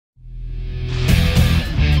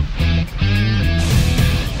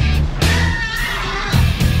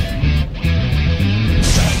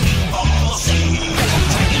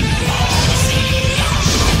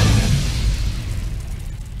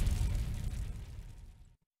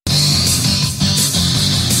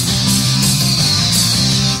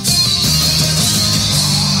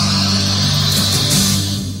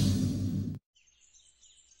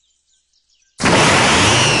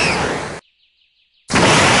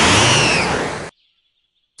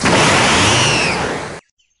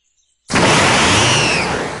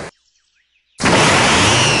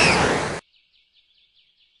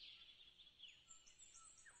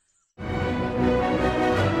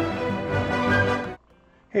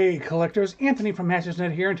Hey collectors, Anthony from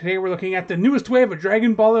MastersNet here, and today we're looking at the newest wave of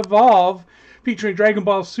Dragon Ball Evolve, featuring Dragon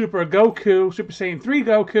Ball Super Goku, Super Saiyan 3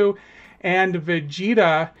 Goku, and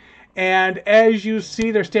Vegeta. And as you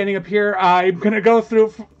see, they're standing up here. I'm going to go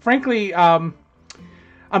through, frankly, I'm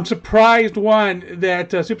surprised, one,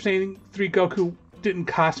 that Super Saiyan 3 Goku didn't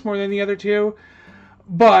cost more than the other two.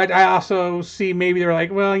 But I also see maybe they're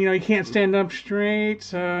like, well, you can't stand up straight,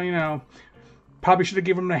 so, probably should have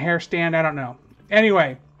given him a hair stand. I don't know.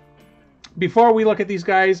 Anyway, before we look at these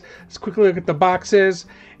guys, let's quickly look at the boxes.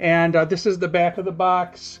 And this is the back of the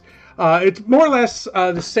box. It's more or less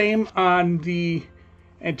the same on the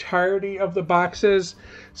entirety of the boxes.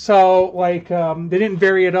 So, like, they didn't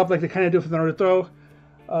vary it up like they kind of do for the Naruto.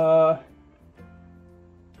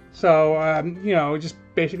 Just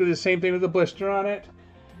basically the same thing with the blister on it.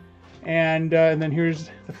 And then here's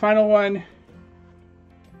the final one.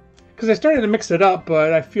 Because I started to mix it up,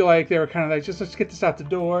 but I feel like they were kind of like, let's get this out the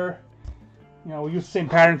door. We use the same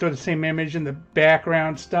pattern, throw the same image in the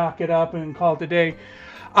background, stock it up, and call it a day.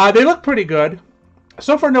 They look pretty good.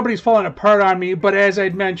 So far, nobody's fallen apart on me, but as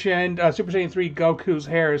I'd mentioned, Super Saiyan 3 Goku's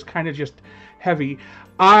hair is kind of just heavy.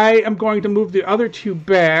 I am going to move the other two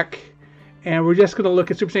back, and we're just going to look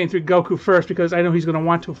at Super Saiyan 3 Goku first, because I know he's going to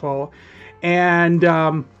want to fall.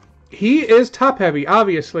 And he is top-heavy,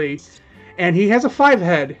 obviously, and he has a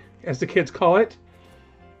 5-head, as the kids call it.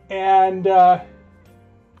 And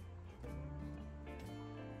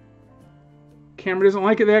camera doesn't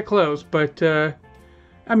like it that close, but I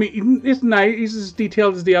mean, it's nice. He's as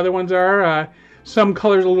detailed as the other ones are. Some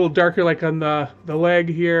colors a little darker, like on the leg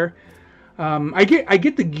here. I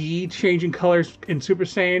get the gi changing colors in Super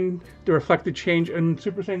Saiyan to reflect the change in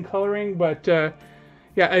Super Saiyan coloring, but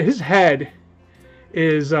yeah, his head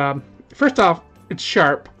is first off, it's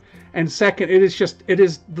sharp. And second, it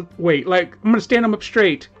is the wait. Like, I'm gonna stand him up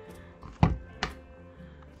straight.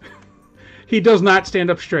 He does not stand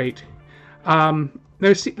up straight.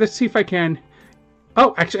 Let's see if I can.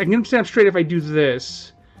 Oh, actually, I can get him stand up straight if I do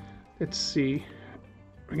this. Let's see.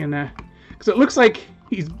 We're gonna, because it looks like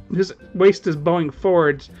his waist is bowing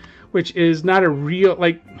forwards, which is not a real,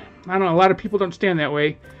 like, I don't know. A lot of people don't stand that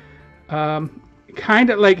way. Kind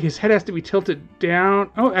of like his head has to be tilted down.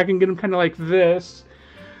 Oh, I can get him kind of like this.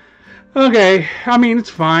 Okay, I mean, it's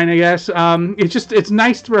fine, I guess. It's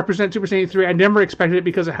nice to represent Super Saiyan 3. I never expected it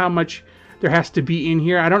because of how much there has to be in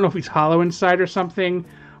here. I don't know if he's hollow inside or something,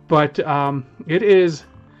 but it is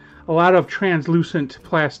a lot of translucent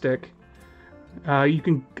plastic. You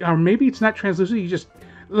can, or maybe it's not translucent, you just,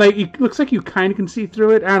 like, it looks like you kind of can see through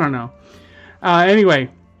it. I don't know. Anyway,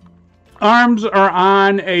 arms are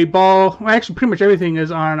on a ball. Well, actually, pretty much everything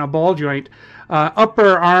is on a ball joint.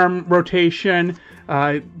 Upper arm rotation,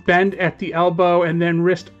 bend at the elbow, and then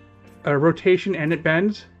wrist rotation, and it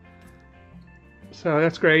bends. So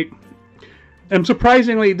that's great. And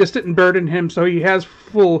surprisingly, this didn't burden him, so he has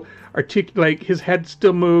full like his head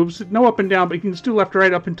still moves. No up and down, but he can still left or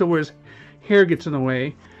right up until where his hair gets in the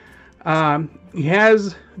way. He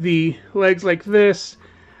has the legs like this,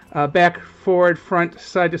 back, forward, front,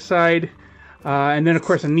 side to side, and then of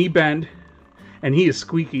course a knee bend, and he is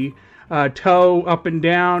squeaky. Toe up and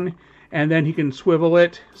down, and then he can swivel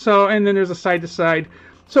it. So, and then there's a side to side.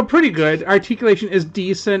 So pretty good. Articulation is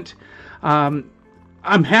decent.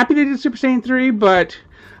 I'm happy they did Super Saiyan 3, but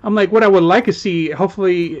I'm like, what I would like to see,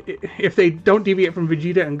 hopefully, if they don't deviate from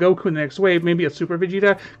Vegeta and Goku in the next wave, maybe a Super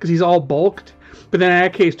Vegeta, because he's all bulked. But then in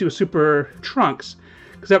that case, do a Super Trunks,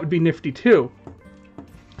 because that would be nifty too.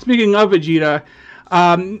 Speaking of Vegeta,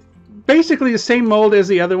 basically the same mold as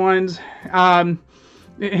the other ones.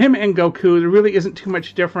 Him and Goku, there really isn't too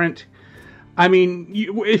much different. I mean,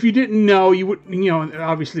 if you didn't know, you would,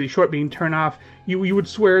 obviously the short beam turn off, you would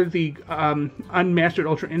swear the unmastered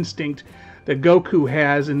Ultra Instinct that Goku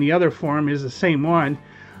has in the other form is the same one,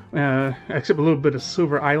 except a little bit of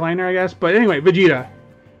silver eyeliner, I guess. But anyway, Vegeta.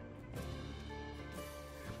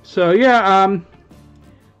 So yeah,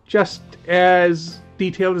 just as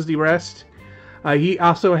detailed as the rest. He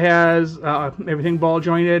also has everything ball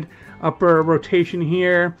jointed. Upper rotation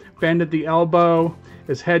here, bend at the elbow.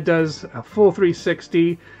 His head does a full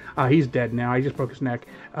 360. He's dead now. I just broke his neck.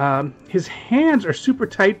 His hands are super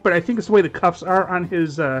tight, but I think it's the way the cuffs are on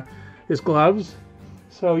his gloves.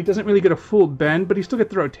 So he doesn't really get a full bend, but he still gets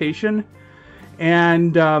the rotation.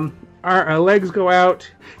 And our legs go out.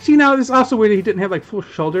 See, now this is also weird that he didn't have like full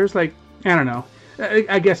shoulders. Like, I don't know.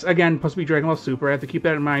 I guess, again, supposed to be Dragon Ball Super. I have to keep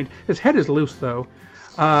that in mind. His head is loose, though.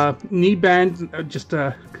 Knee bend, just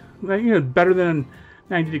better than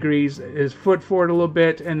 90 degrees. His foot forward a little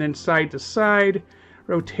bit, and then side to side,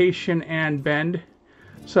 rotation and bend.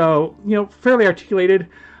 So, fairly articulated.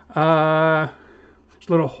 There's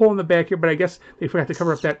a little hole in the back here, but I guess they forgot to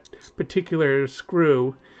cover up that particular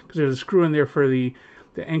screw because there's a screw in there for the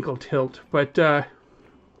ankle tilt. But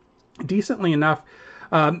decently enough.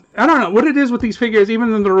 I don't know what it is with these figures,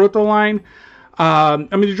 even in the Naruto line. I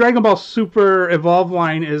mean, the Dragon Ball Super Evolve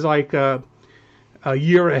line is like a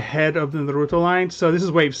year ahead of the Naruto line. So this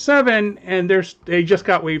is Wave 7, and they just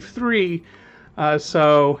got Wave 3.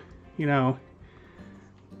 So, you know,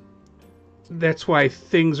 that's why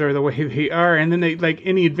things are the way they are. And then they, like,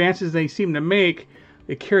 any advances they seem to make,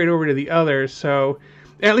 they carry it over to the others. So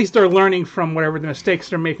at least they're learning from whatever the mistakes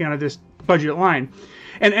they're making out of this budget line.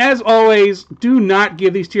 And as always, do not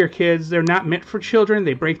give these to your kids. They're not meant for children.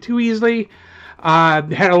 They break too easily.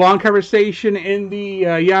 Had a long conversation in the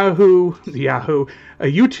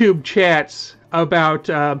YouTube chats about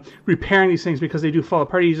repairing these things because they do fall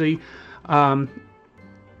apart easily.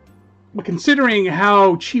 But considering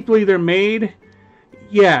how cheaply they're made,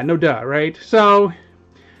 yeah, no duh, right? So,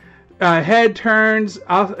 head turns.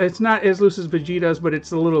 It's not as loose as Vegeta's, but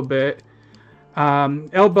it's a little bit.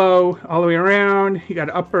 Elbow all the way around. He got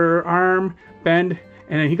upper arm bend,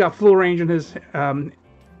 and then he got full range in his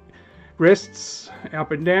wrists,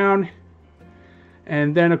 up and down.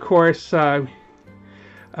 And then, of course,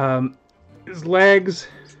 his legs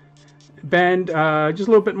bend just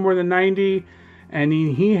a little bit more than 90. And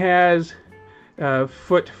he has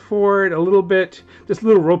foot forward a little bit. This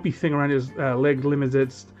little ropey thing around his leg limits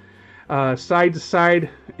its side to side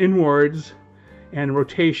inwards and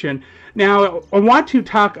rotation. Now, I want to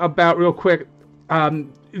talk about real quick a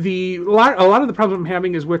lot of the problems I'm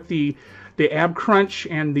having is with the ab crunch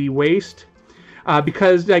and the waist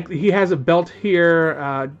because like he has a belt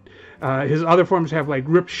here. His other forms have like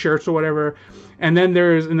ripped shirts or whatever. And then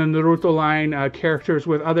there's in the Naruto line characters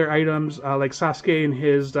with other items like Sasuke and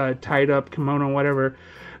his tied up kimono or whatever.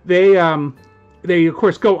 They of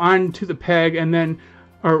course go on to the peg and then,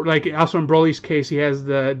 or like also in Broly's case, he has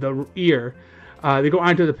the ear. They go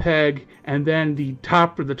onto the peg and then the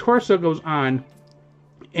top of the torso goes on,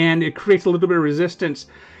 and it creates a little bit of resistance.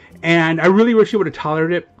 And I really wish he would have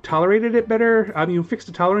tolerated it better. Fix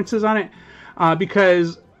the tolerances on it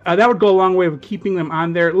because. That would go a long way of keeping them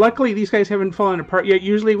on there. Luckily, these guys haven't fallen apart yet.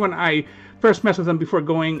 Usually when I first mess with them before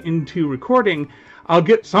going into recording, I'll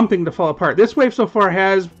get something to fall apart. This wave so far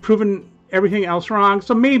has proven everything else wrong,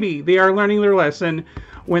 so maybe they are learning their lesson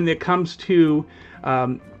when it comes to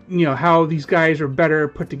how these guys are better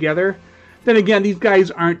put together. Then again, these guys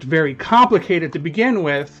aren't very complicated to begin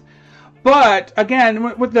with. But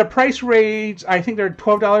again, with the price range, I think they're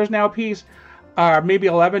 $12 now a piece. Maybe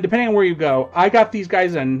 11, depending on where you go. I got these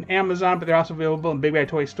guys on Amazon, but they're also available in Big Bad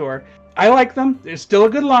Toy Store. I like them. It's still a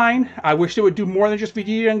good line. I wish they would do more than just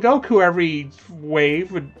Vegeta and Goku every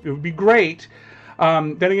wave. It would be great.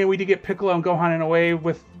 Then again, we did get Piccolo and Gohan in a wave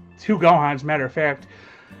with 2 Gohans, matter of fact.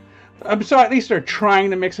 So at least they're trying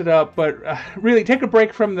to mix it up, but really take a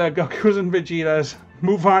break from the Gokus and Vegetas.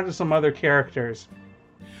 Move on to some other characters.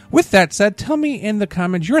 With that said, tell me in the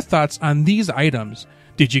comments your thoughts on these items.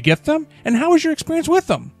 Did you get them? And how was your experience with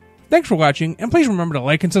them? Thanks for watching, and please remember to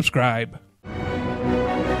like and subscribe.